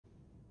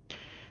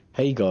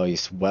Hey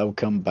guys,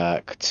 welcome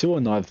back to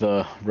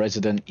another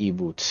Resident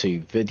Evil 2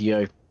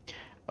 video.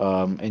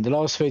 In the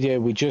last video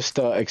we just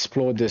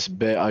explored this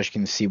bit. As you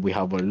can see, we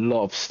have a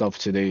lot of stuff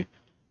to do.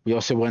 We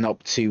also went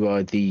up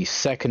to the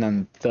second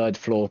and third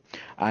floor,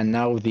 and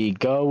now the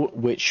girl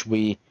which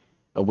we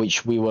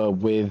were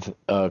with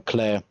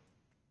Claire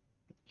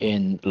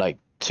in like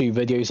 2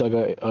 videos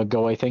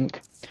ago I think.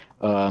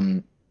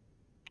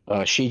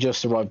 She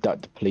just arrived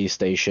at the police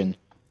station,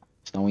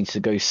 so now we need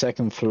to go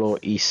second floor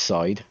east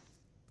side.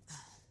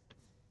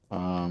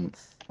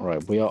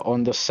 Right, we are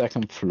on the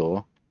second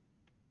floor.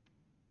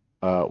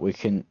 We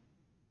can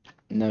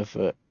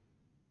never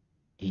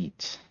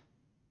eat.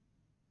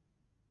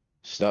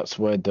 So that's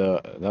where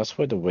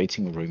the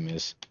waiting room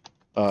is.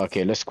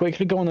 Okay, let's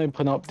quickly go and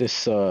open up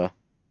this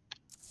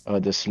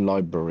this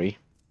library.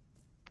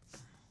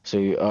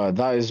 So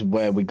that is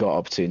where we got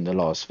up to in the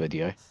last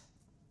video.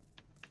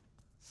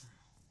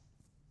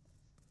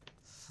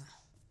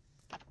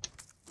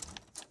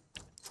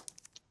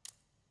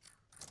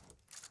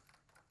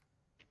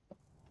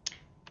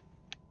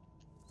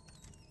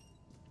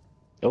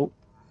 Oh,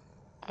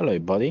 hello,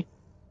 buddy.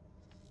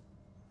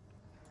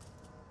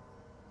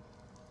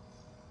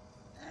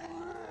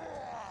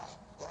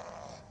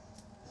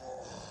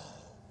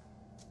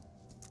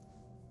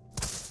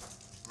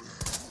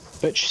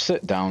 Bitch,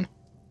 sit down.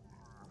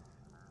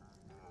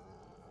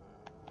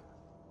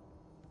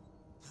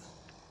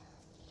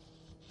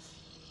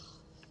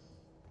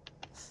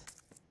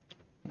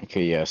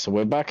 Okay, yeah, so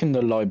we're back in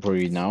the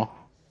library now.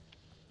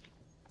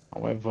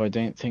 However, I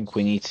don't think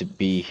we need to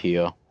be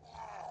here.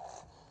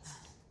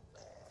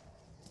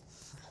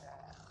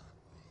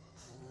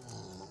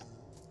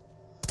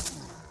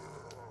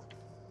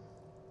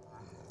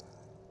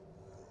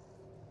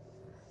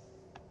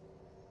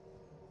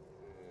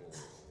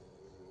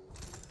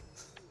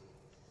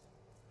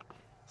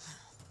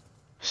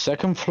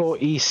 Second floor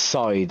east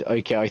side.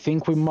 Okay, I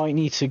think we might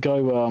need to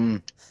go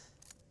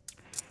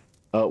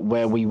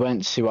where we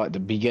went to at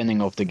the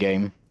beginning of the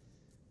game.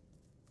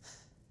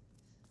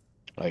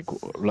 Like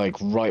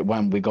right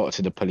when we got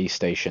to the police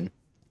station.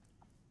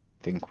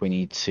 I think we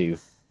need to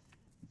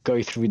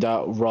go through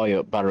that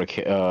riot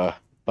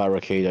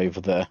barricade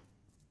over there.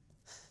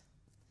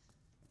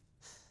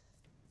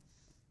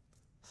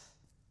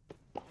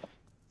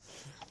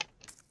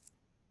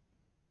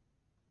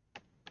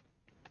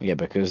 Yeah,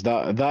 because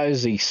that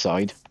is east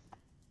side.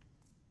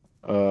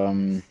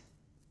 Can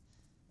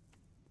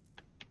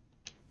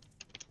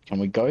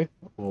we go?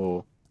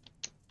 Or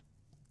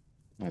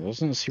no, it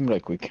doesn't seem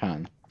like we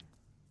can.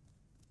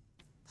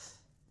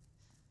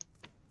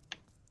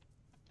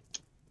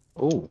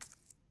 Oh.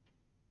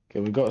 Okay,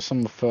 we got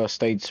some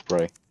first aid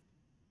spray.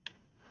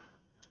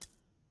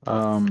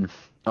 Oh,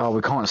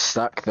 we can't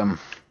stack them.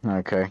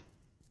 Okay.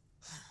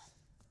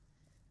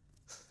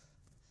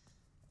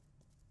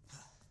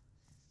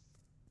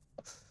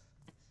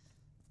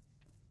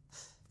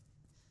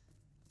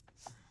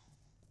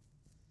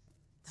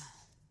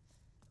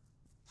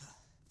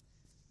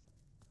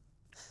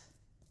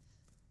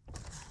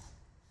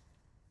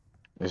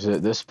 Is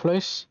it this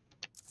place?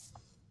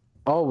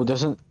 Oh, it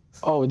doesn't.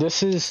 Oh,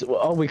 this is.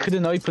 Oh, we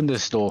couldn't open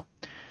this door.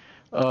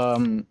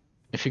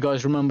 If you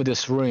guys remember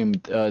this room,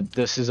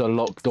 this is a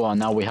locked door, and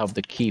now we have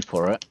the key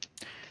for it.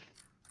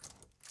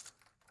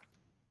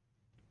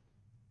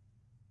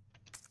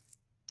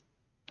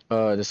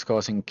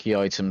 Discussing key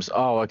items.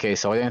 Oh, okay,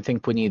 so I don't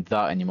think we need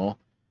that anymore.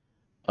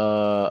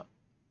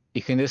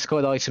 You can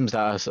discard items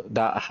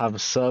that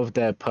have served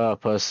their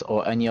purpose,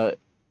 or any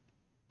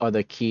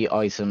other key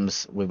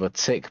items with a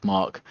tick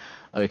mark.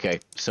 Okay,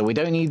 so we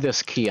don't need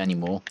this key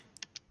anymore.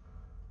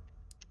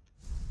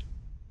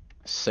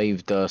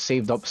 Saved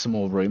up some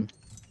more room.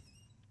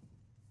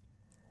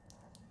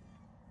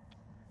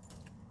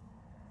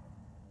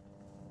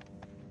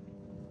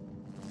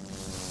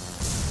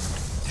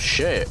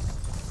 Shit.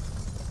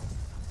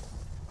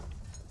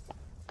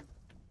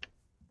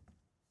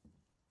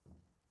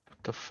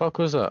 What the fuck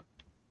was that?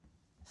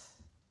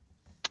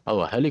 Oh,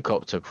 a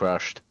helicopter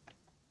crashed.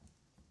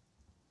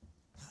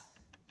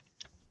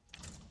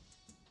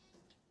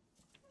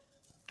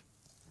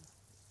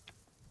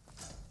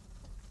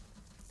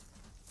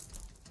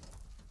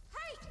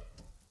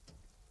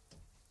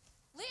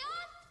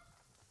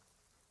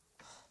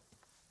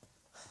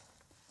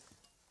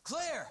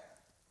 Claire!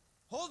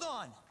 Hold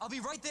on! I'll be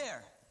right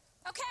there!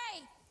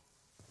 Okay!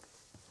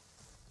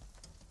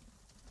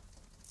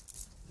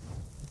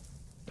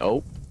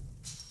 Oh.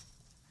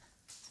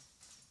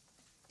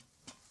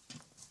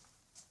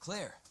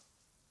 Claire!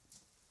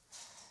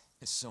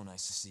 It's so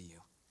nice to see you.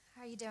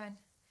 How are you doing?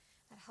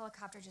 That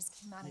helicopter just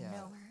came out of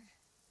nowhere.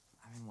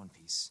 I'm in one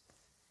piece.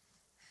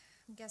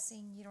 I'm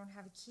guessing you don't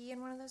have a key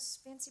in one of those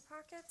fancy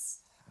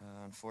pockets?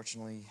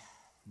 Unfortunately,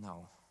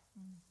 no.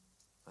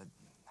 But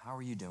how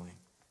are you doing?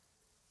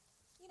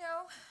 You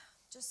know,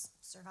 just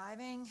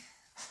surviving.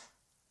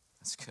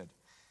 That's good.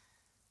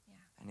 Yeah.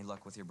 Any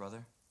luck with your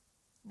brother?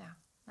 No,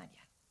 not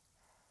yet.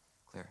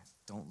 Claire,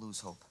 don't lose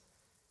hope.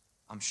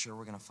 I'm sure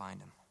we're gonna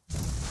find him.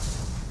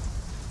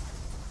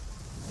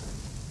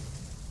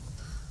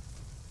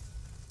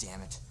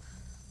 damn it.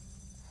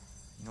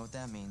 You know what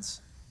that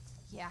means?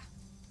 Yeah.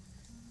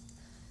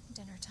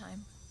 Dinner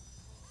time.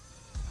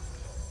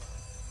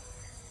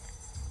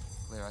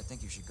 Claire, I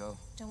think you should go.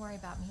 Don't worry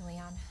about me,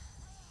 Leon.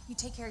 You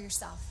take care of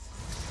yourself.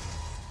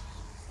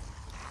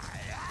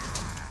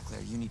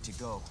 Claire, you need to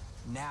go.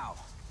 Now!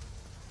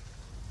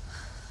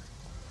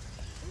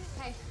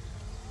 Okay,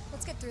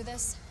 let's get through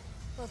this.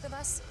 Both of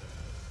us.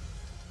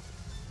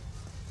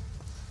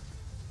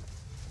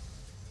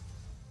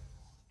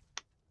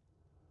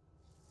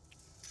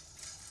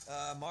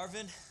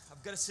 Marvin,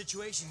 I've got a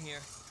situation here.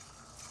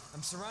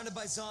 I'm surrounded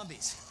by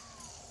zombies.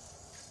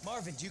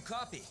 Marvin, do you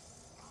copy?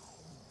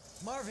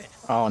 Marvin!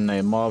 Oh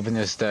no, Marvin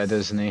is dead,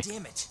 isn't he?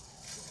 Damn it!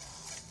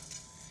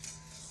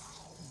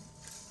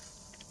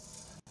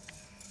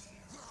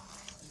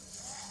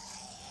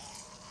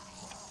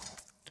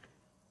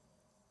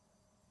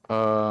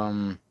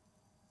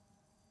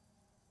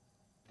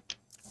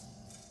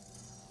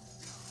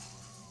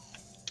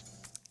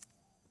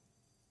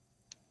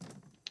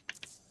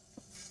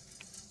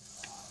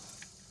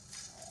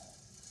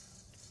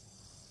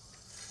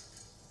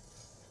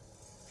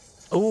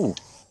 Oh,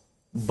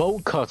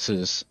 bolt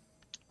cutters.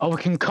 Oh, we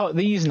can cut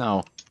these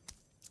now.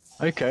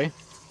 Okay.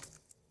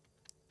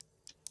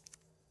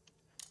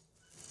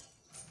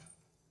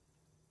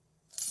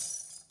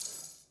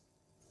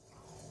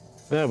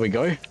 There we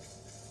go. You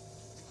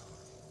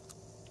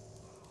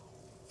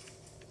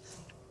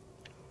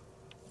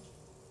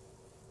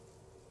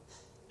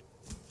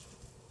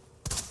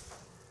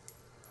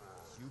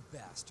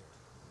bastard.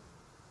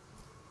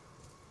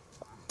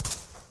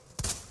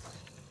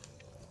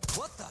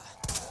 What the?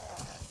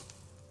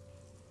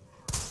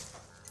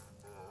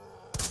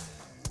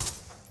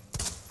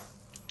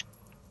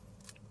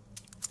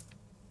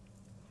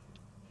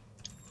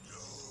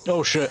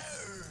 Oh shit.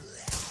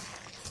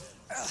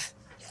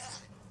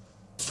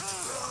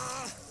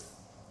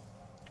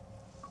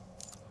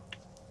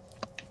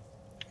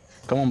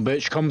 Come on,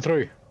 bitch, come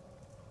through.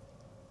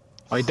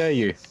 I dare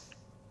you.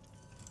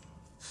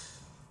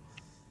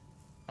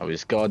 I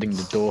was guarding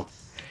the door.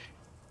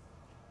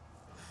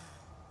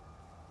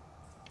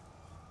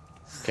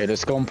 Okay,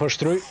 let's go and push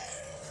through.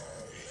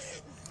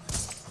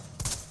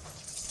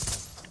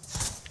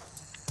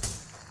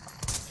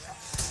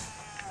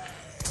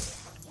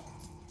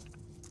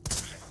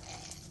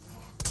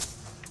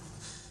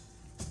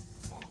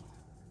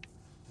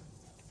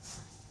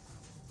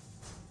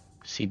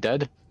 Is he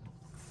dead?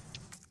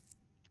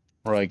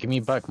 Right, give me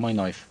back my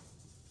knife.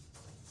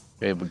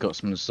 Okay, we got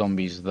some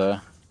zombies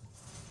there.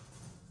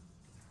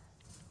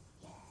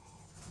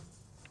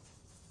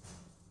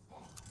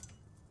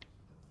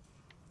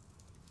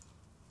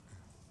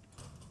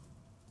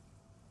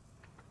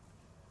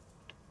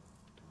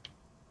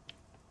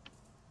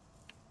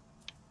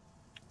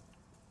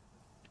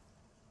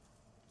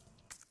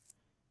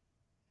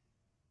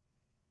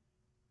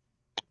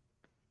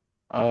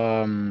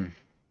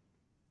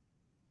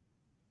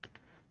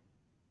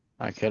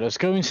 Okay, let's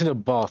go into the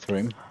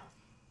bathroom.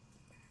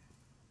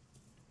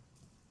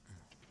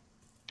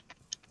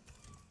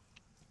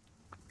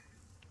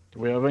 Do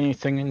we have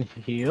anything in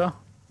here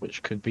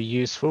which could be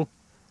useful?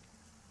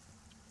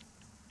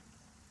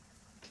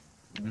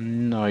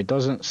 No, it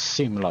doesn't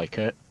seem like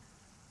it.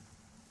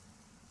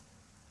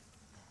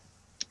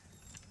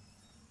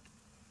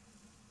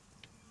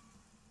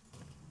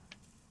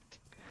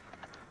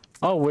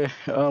 Oh,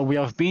 we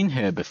have been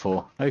here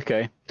before.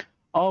 Okay.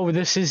 Oh,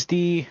 this is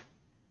the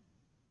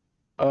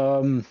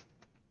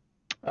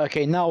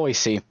okay, now I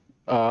see.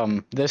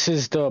 This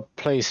is the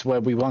place where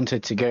we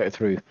wanted to get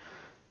through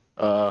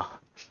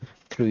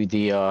through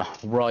the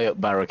riot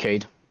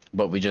barricade,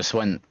 but we just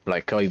went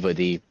like over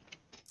the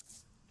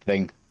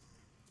thing.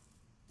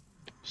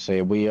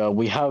 So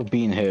we have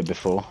been here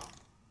before.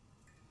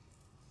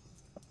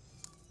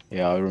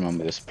 Yeah, I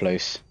remember this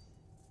place.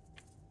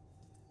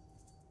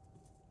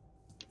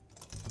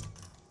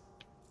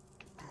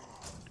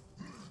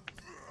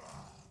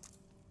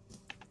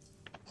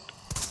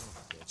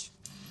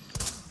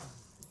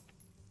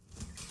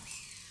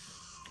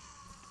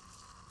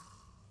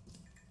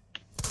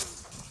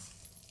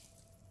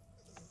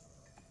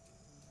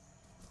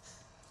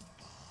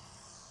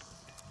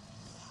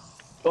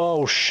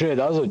 Oh shit,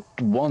 that was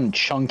a one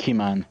chunky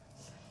man.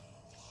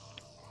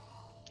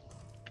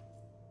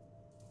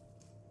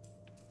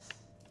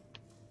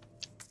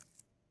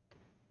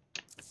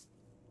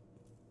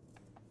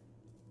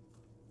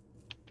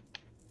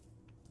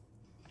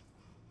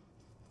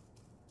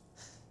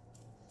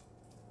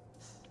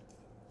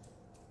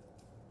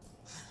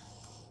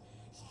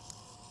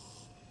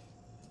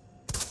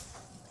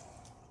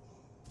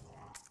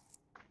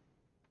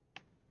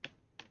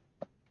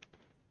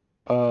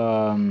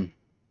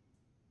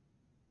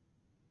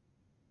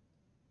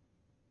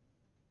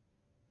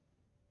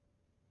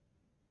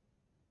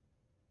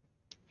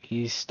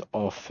 East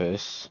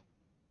office.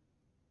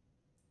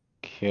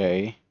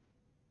 Okay.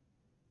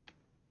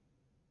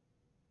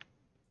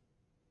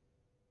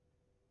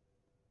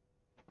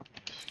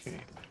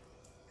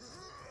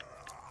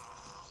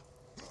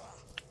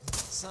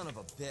 Son of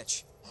a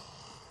bitch.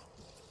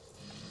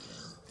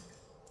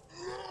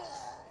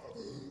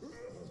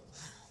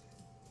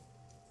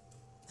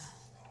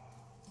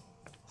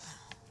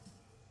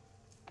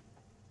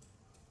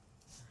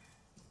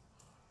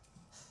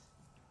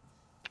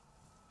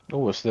 Oh,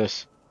 what's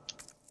this?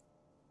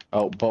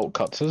 Oh, bolt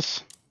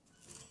cutters.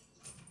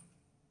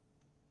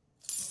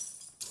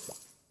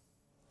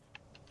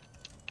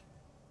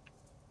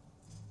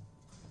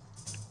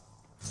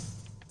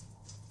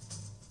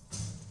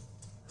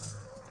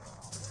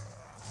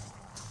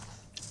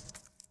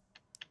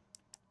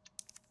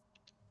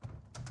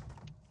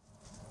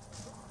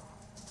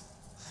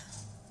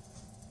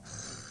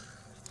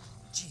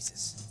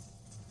 Jesus.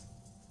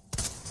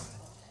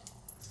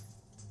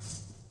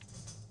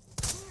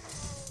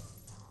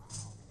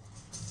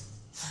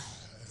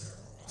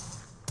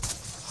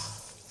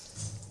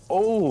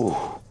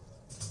 Oh,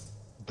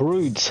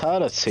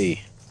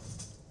 brutality.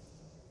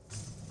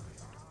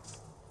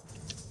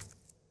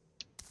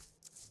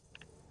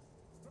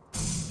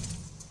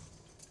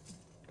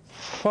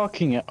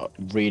 Fucking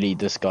really,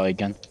 this guy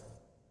again.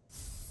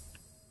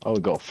 Oh,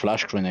 we got a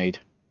flash grenade.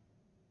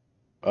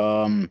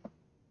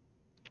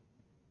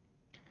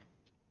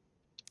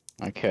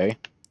 Okay.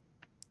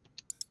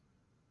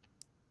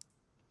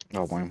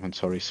 Oh, my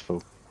inventory's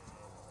full.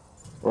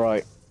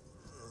 Right.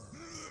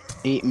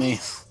 Eat me.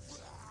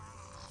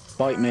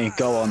 Bite me.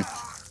 Go on.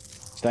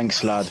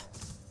 Thanks, lad.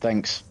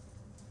 Thanks.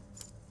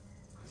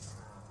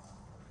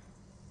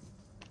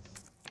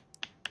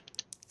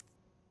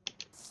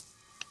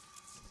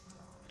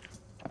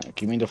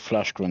 Give me the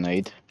flash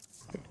grenade.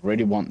 I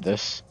really want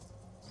this.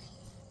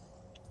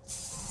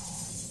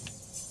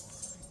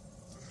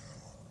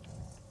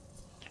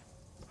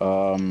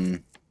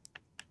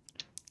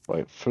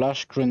 Right,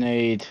 flash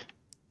grenade.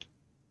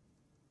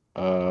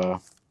 How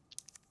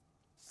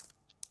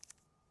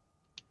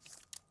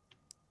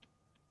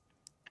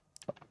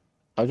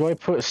do I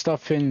put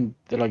stuff in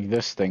like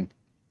this thing?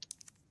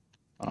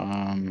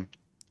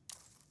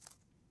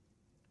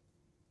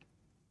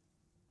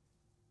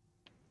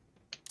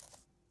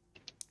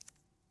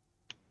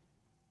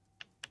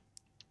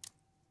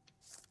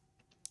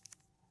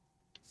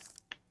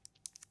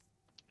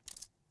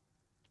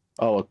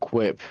 Oh,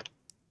 equip.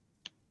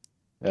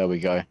 There we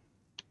go.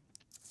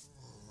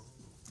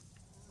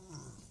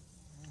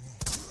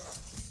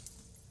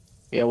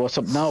 Yeah, what's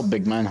up now,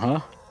 big man,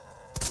 huh?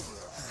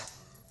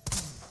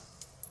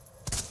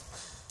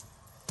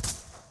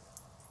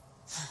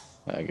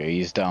 There we go,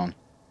 he's down.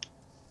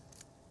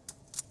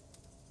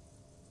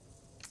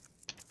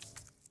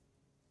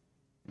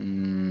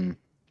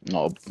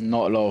 Not a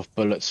lot of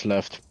bullets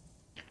left.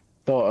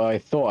 I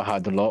thought I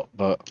had a lot,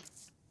 but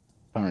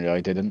apparently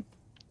I didn't.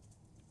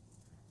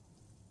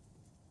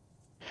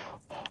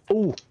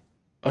 Oh,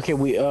 okay.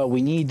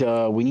 We need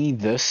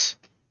this.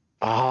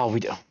 Ah, we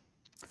do.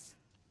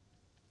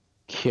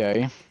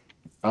 Okay.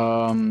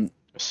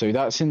 So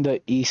that's in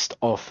the east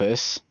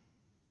office.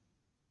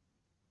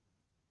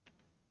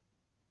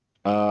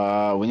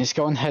 We need to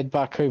go and head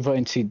back over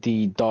into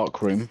the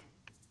dark room.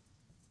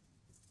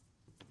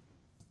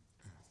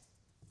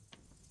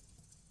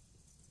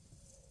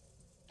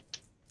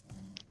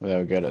 There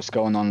we go. Let's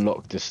go and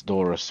unlock this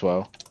door as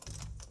well.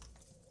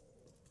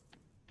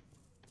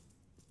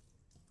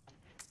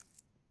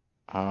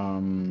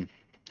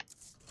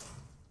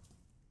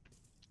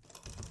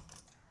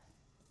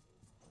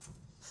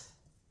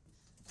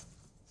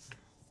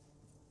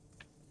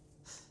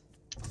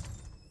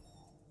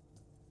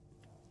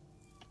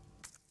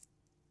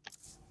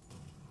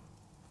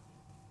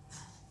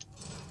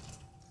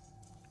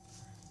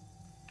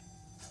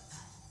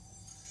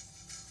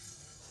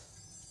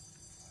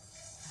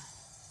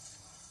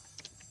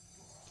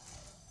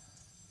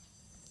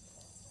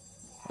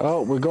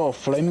 Oh, we got a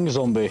flaming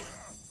zombie.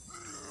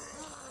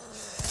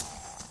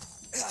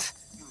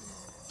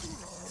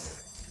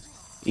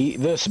 Eat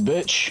this,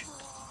 bitch.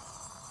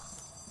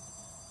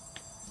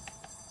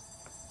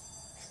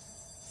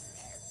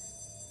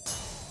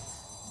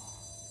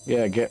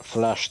 Yeah, get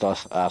flashed,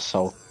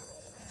 asshole.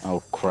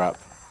 Oh, crap.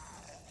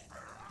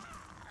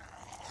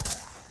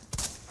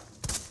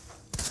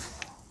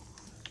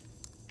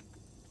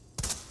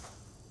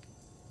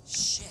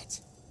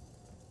 Shit.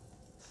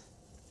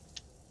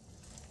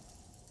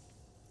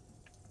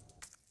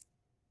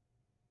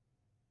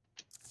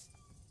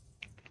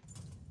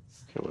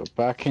 Okay, we're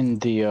back in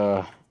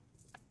the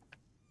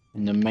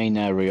main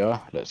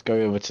area. Let's go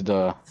over to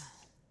the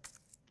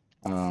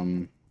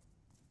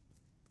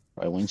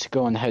right, we need to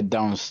go and head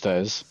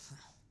downstairs.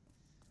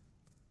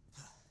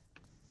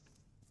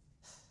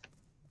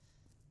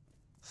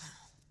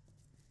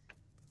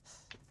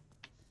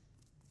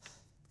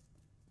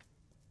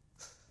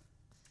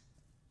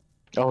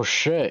 Oh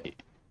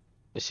shit.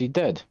 Is he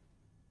dead?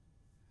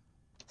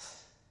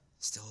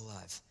 Still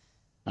alive.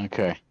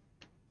 Okay.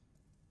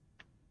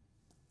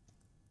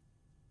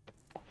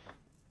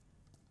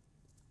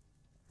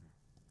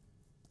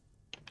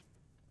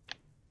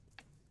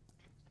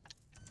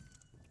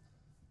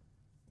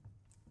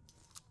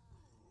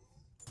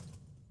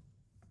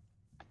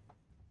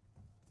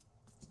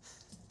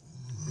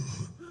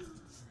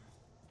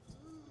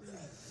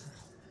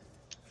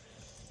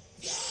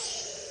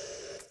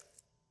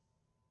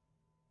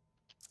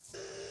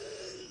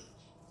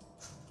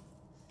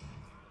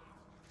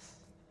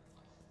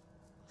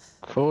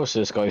 course,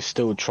 this guy's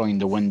still trying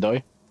the window.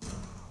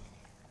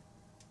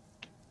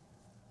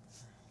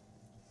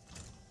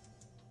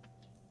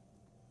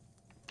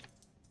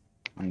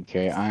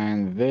 Okay,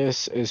 and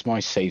this is my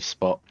safe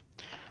spot.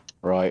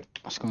 Right,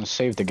 I was gonna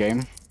save the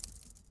game.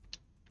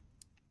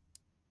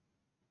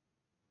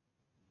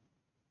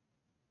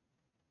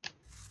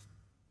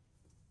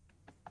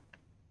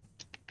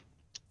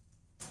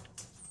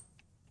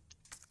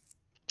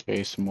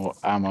 Okay, some more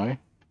ammo.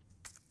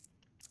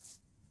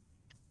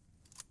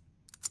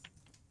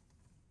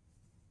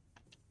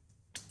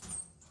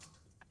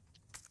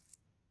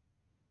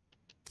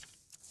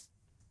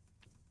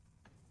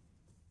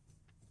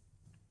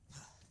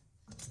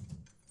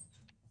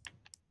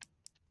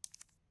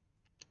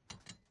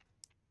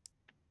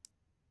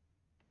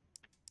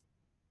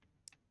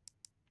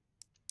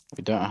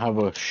 We don't have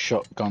a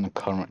shotgun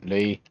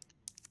currently.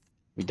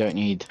 We don't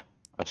need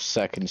a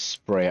second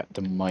spray at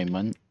the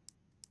moment.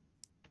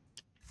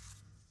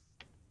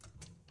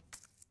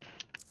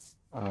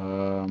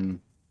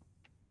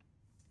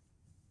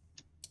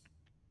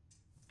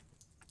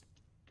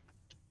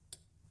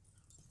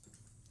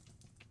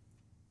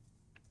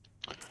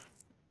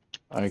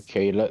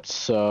 Okay,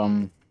 let's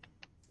now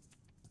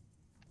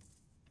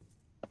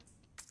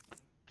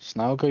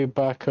go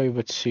back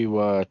over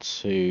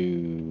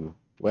to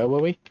where were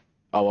we?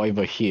 Oh,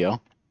 over here.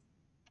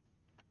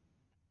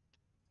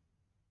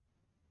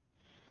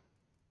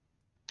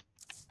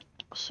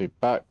 So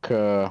back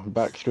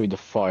through the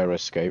fire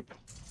escape.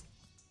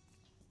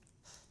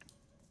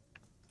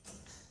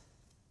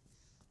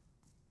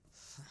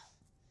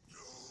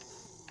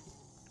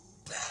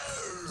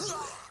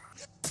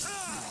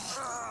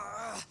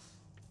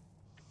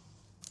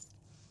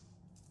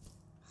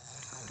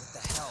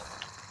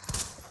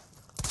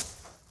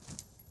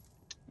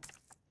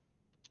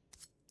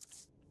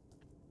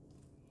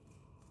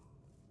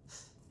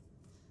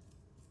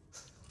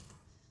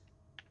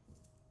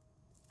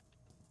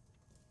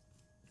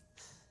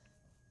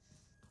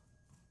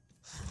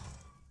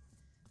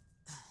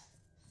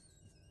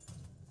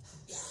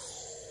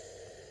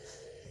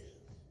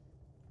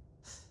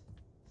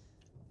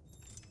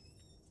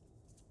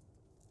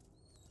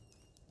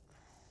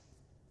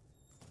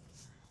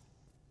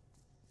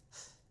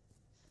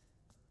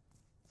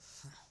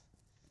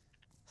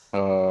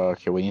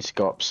 Okay, we need to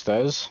go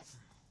upstairs.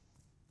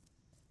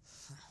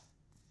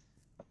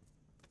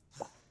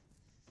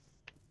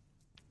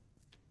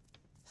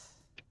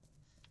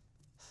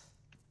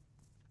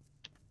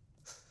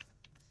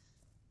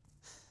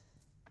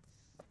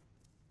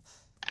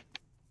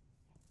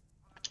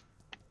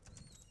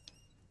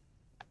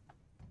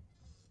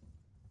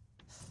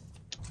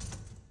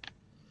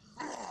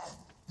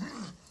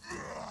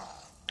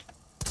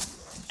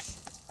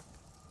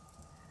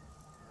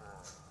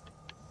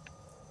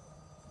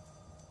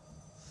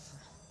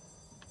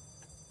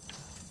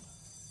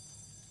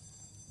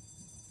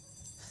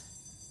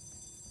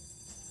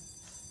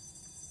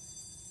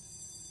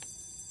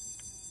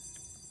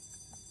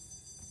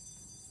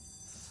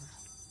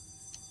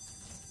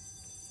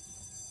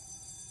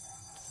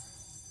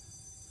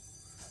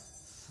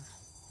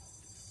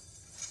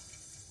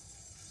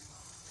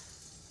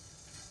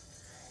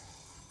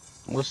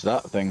 What's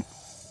that thing?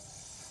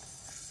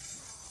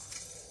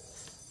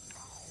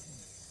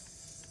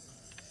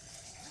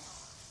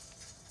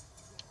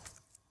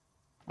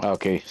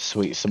 Okay,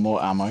 sweet, some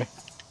more ammo.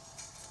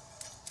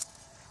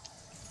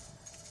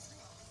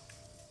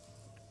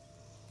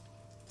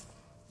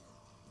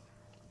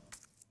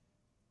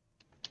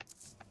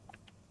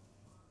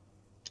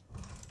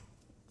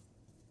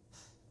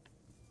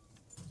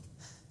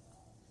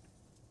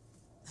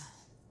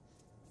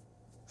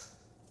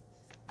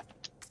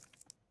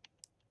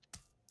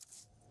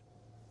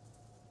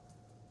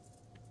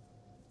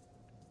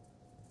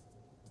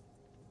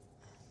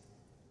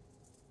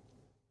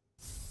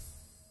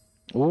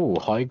 Ooh,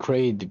 high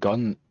grade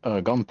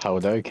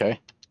gunpowder, okay.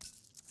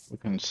 We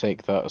can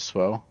take that as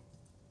well.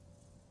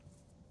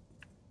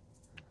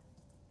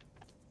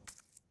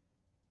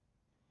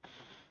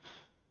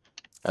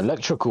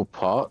 Electrical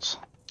parts.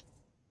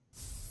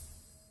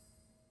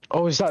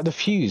 Oh, is that the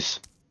fuse?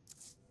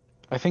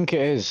 I think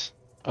it is.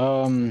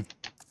 Well,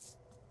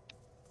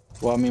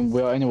 I mean,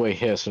 we're anyway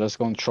here, so let's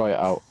go and try it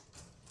out.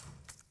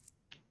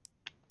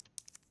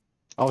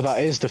 Oh,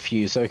 that is the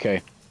fuse,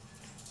 okay.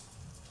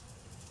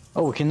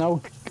 Oh, we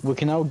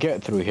can now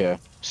get through here.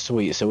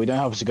 Sweet, so we don't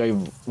have to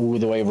go all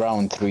the way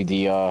around through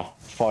the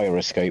fire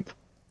escape.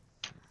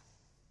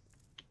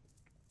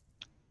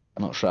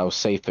 I'm not sure how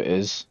safe it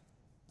is,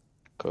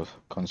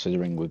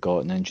 considering we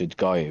got an injured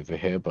guy over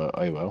here, but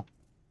oh well.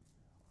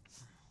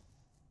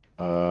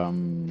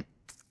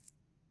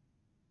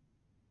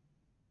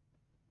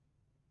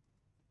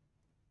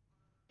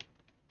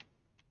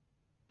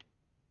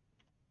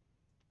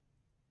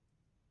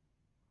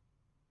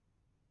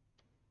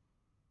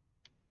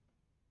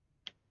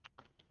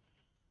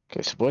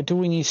 Okay, so where do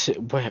we need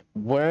to,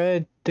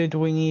 where did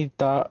we need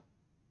that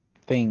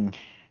thing?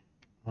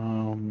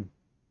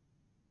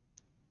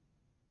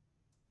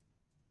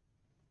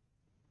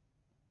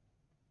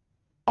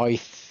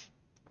 I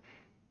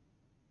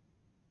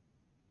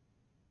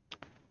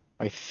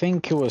I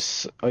think it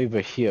was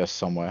over here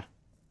somewhere.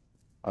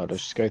 Oh,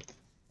 let's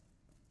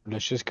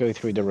just go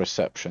through the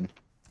reception.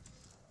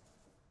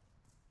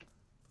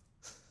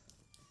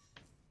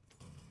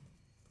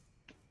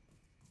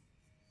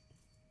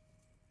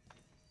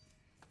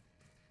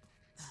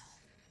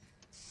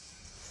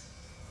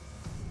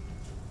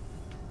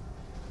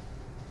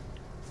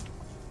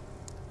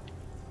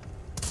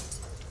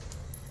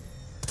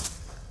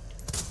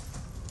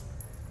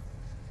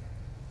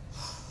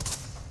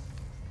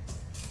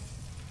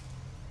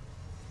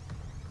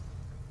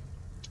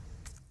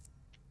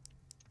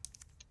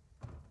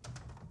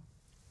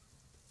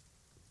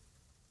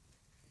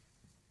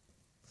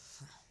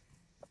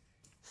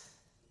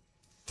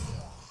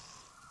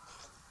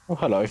 Oh,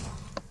 hello.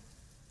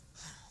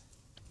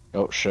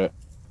 Oh, shit.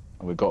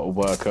 We got a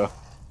worker.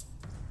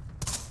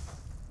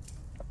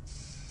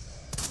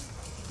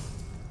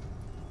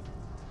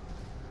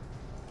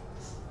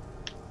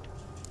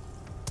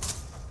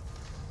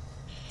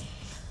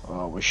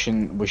 Oh, we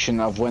shouldn't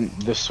have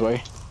went this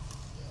way.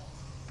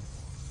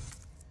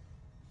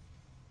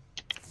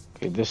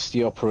 Okay, this is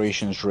the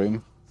operations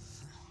room.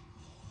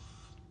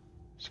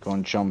 Let's go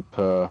and jump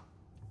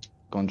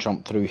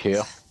through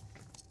here.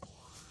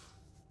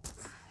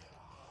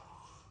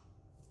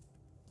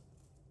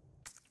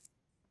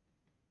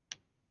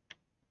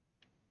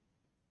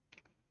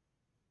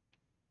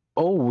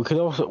 Oh, we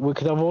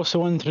could have also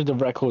went through the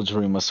records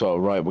room as well.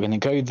 Right, we're gonna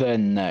go there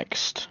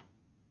next.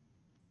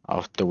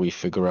 After we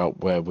figure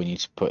out where we need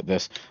to put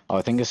this. Oh,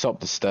 I think it's up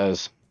the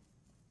stairs.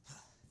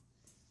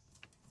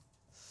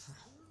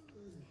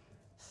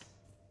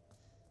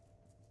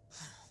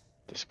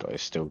 This guy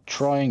is still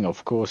trying,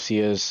 of course he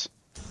is.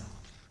 I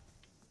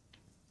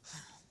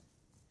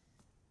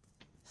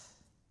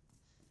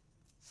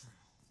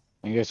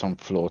think it's on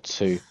floor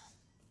 2.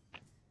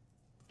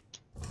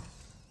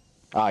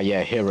 Ah,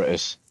 yeah, here it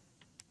is.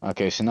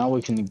 Okay, so now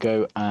we can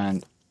go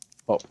and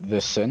pop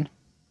this in.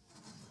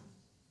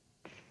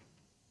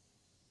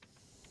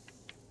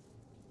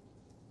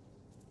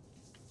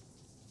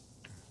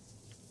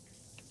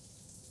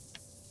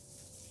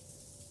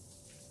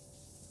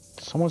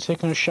 Someone's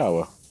taking a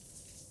shower.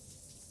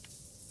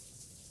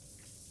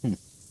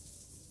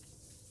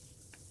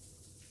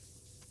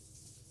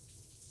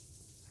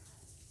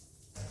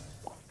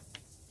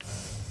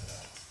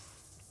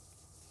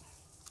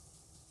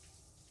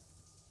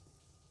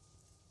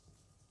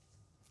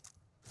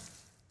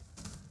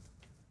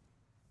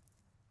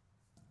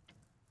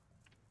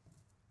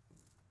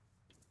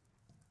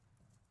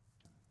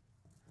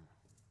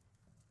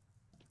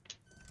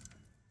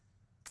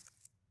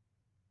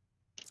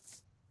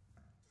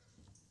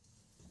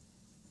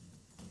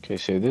 Okay,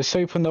 so this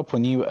opened up a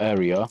new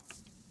area.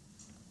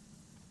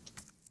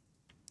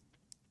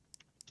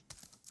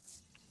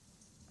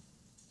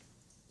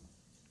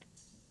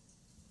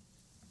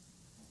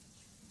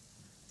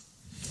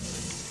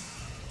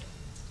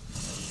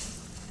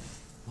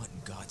 What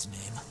in God's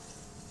name?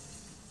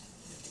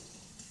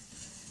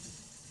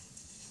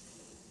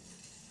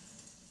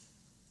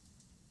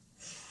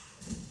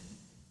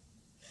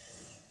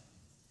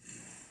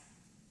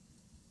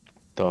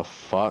 The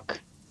fuck?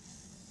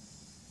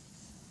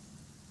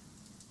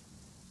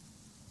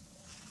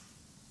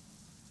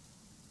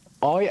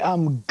 I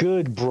am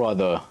good,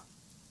 brother.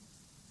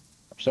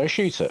 So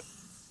shoot it.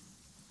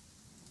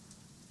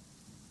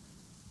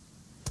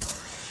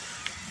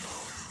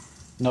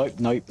 Nope,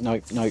 nope,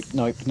 nope, nope,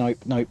 nope, nope,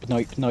 nope,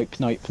 nope, nope,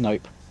 nope,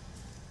 nope.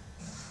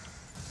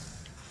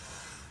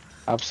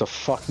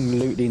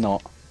 Abso-fucking-lutely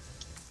not.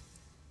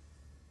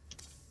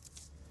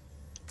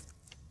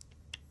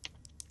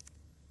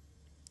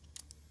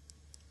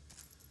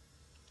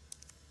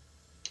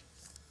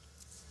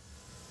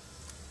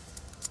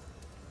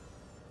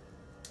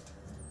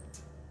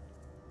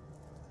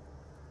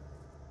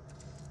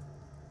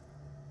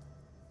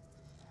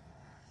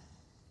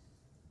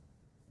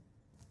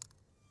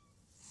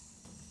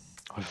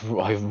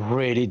 I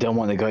really don't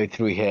want to go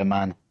through here,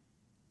 man.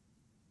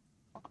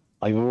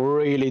 I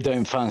really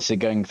don't fancy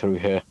going through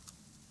here.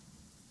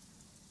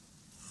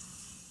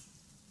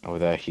 Oh,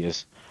 there he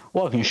is.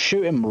 Well, I can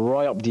shoot him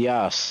right up the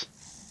ass.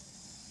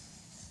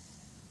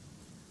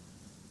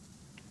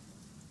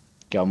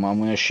 Go on, I'm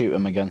gonna shoot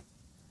him again.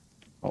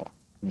 Oh,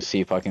 let's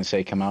see if I can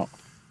take him out.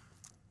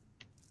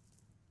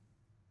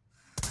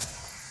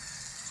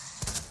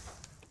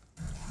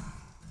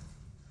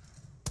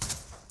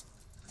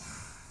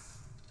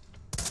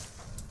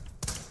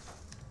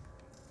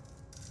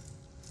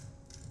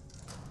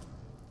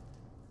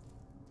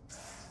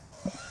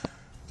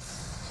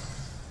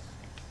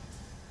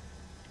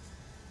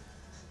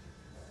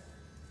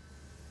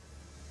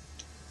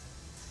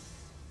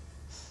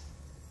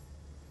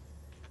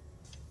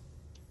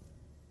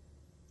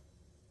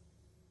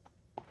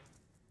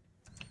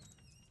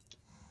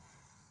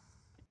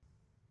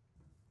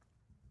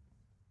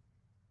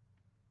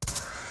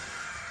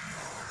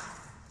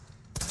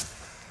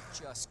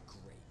 Just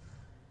great.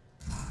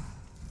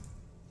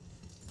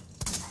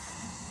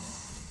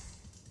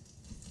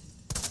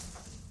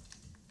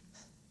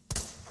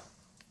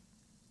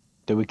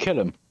 Did we kill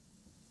him?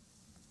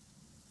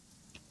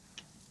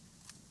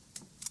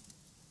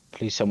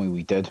 Please tell me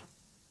we did.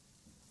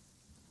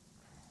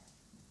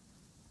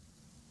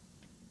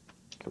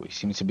 Okay, we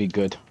seem to be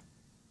good.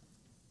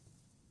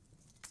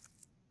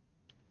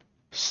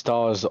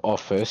 Star's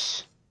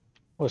office.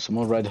 Oh, some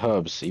more red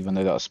herbs, even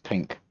though that's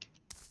pink.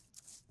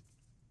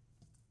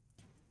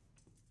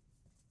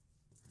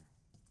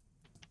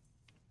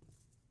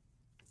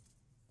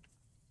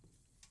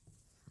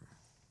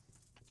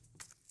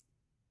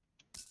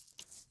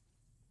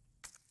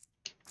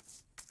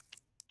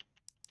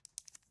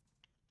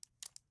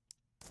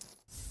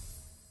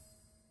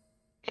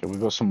 Okay, we've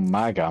got some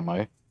mag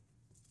ammo.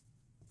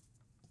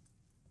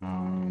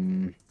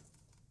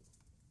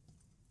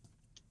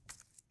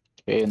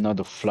 Okay,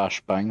 another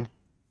flashbang.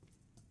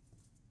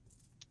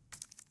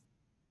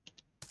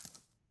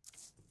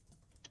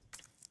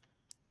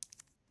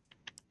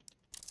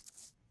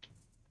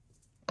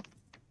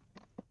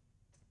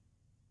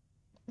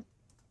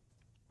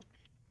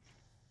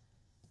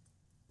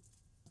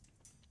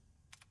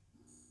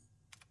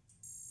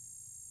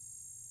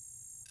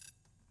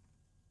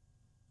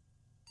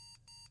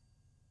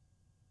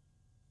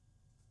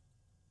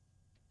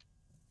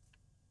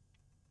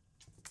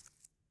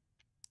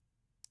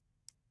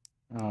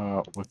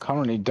 We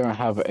currently don't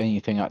have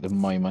anything at the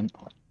moment.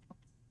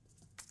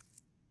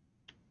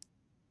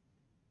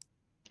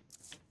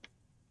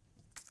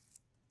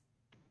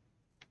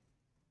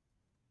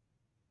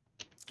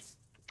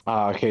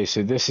 Okay,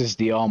 so this is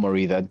the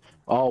armory then.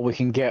 Oh, we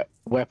can get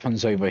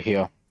weapons over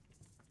here.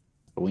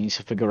 But we need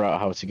to figure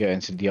out how to get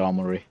into the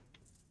armory.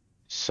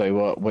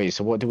 So, wait,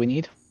 so what do we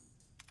need?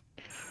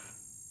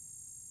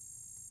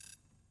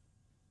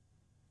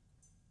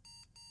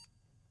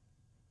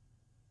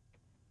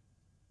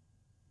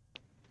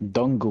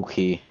 Dongle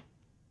key.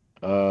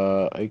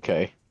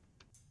 Okay.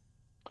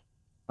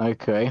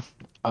 Okay.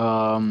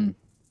 Right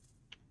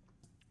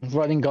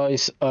then,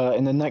 guys,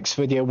 in the next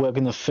video, we're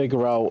going to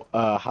figure out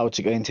how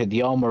to get into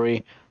the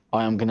armory.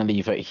 I am going to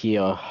leave it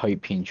here.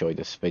 Hope you enjoyed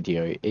this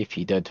video. If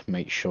you did,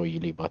 make sure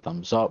you leave a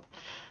thumbs up.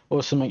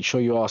 Also, make sure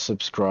you are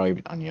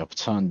subscribed and you have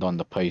turned on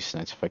the post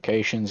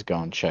notifications. Go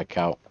and check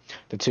out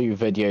the two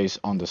videos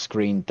on the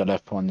screen. The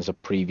left one is a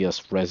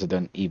previous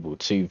Resident Evil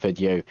 2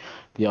 video.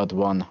 The other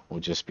one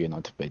will just be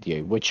another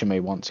video which you may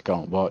want to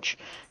go and watch.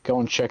 Go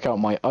and check out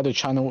my other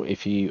channel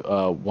if you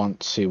want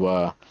to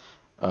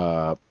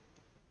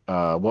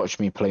watch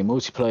me play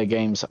multiplayer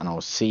games, and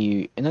I'll see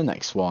you in the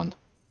next one.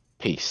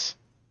 Peace.